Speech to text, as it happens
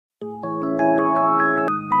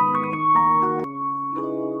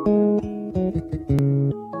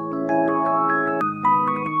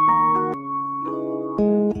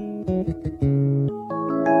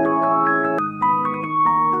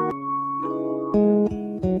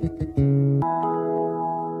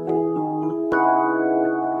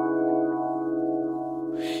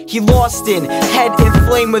He lost in, head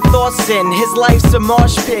inflamed with thoughts in. His life's a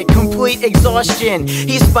mosh pit, complete exhaustion.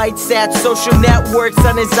 He spites at social networks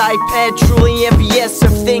on his iPad, truly envious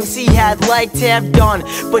of things he had liked to have done,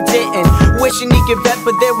 but didn't. Wishing he could vent,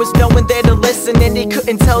 but there was no one there to listen. And he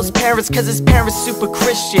couldn't tell his parents, cause his parents super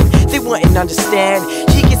Christian. They wouldn't understand.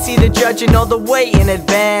 He could see the judging all the way in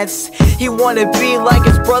advance. He wanted to be like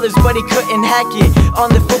his brothers, but he couldn't hack it. On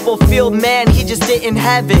the football field, man, he just didn't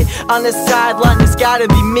have it. On the sideline, it's gotta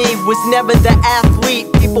be me. Was never the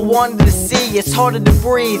athlete people wanted to see. It's harder to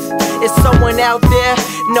breathe. It's someone out there,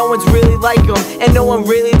 no one's really like him, and no one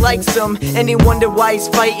really likes him. And he wondered why he's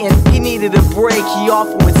fighting. He needed a break, he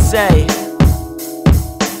often would say,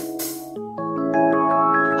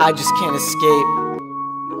 I just can't escape.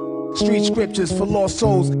 Street scriptures for lost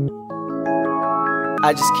souls.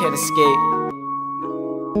 I just can't escape.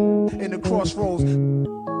 In the crossroads.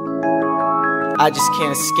 I just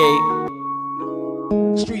can't escape.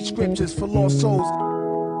 Street scriptures for lost souls.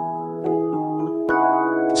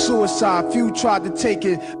 Suicide, few tried to take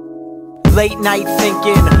it. Late night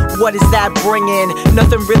thinking, what is that bringing?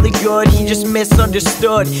 Nothing really good, he just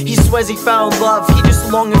misunderstood. He swears he found love, he just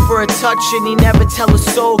longing for a touch. And he never tell his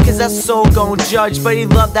soul, cause that soul gon' judge. But he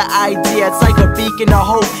loved the idea, it's like a beacon of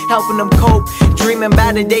hope, helping him cope, dreaming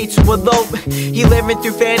about a day to elope. He living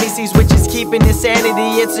through fantasies, which is keeping his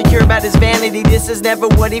sanity. Insecure about his vanity, this is never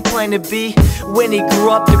what he planned to be. When he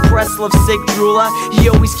grew up, depressed, lovesick, drooler, he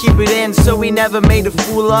always keep it in, so he never made a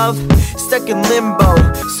fool of. Stuck in limbo,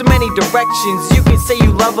 so many directions. You can say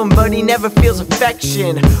you love him, but he never feels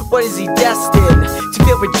affection. What is he destined to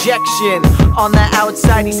feel rejection? On the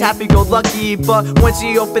outside he's happy-go-lucky, but once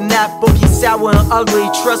he opened that book he's sour and ugly.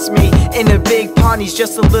 Trust me, in a big pond he's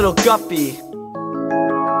just a little guppy.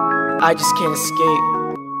 I just can't escape.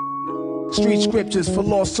 Street scriptures for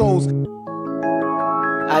lost souls.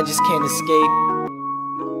 I just can't escape.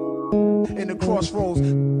 In the crossroads.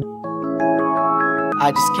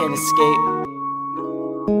 I just can't escape.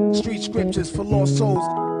 Street scriptures for lost souls.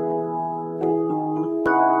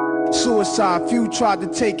 Suicide, few tried to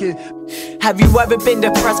take it. Have you ever been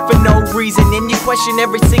depressed for no reason, and you question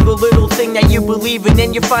every single little thing that you believe in,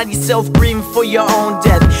 and you find yourself grieving for your own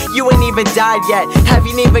death? You ain't even died yet,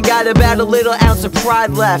 haven't even got about a little ounce of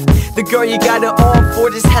pride left. The girl you got it all for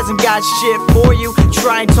just hasn't got shit for you.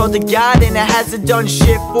 Try and talk to God and it hasn't done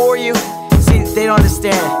shit for you. See, they don't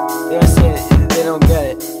understand. They don't understand it. They don't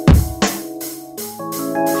get it.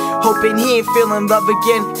 Hoping he ain't feeling love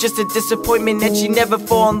again. Just a disappointment that you never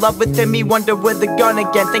fall in love with him. He wonder where they're gone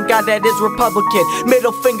again. Thank God that is Republican.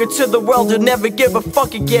 Middle finger to the world, he'll never give a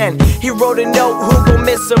fuck again. He wrote a note, who gon'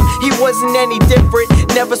 miss him? He wasn't any different.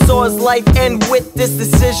 Never saw his life end with this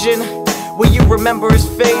decision. Will you remember his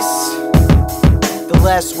face? The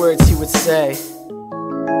last words he would say,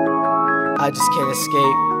 I just can't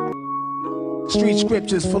escape. Street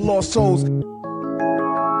scriptures for lost souls.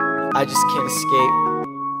 I just can't escape.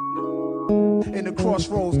 In the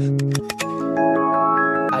crossroads.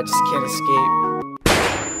 I just can't escape.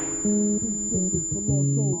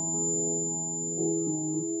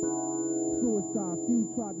 Suicide, few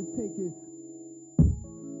tried to take it.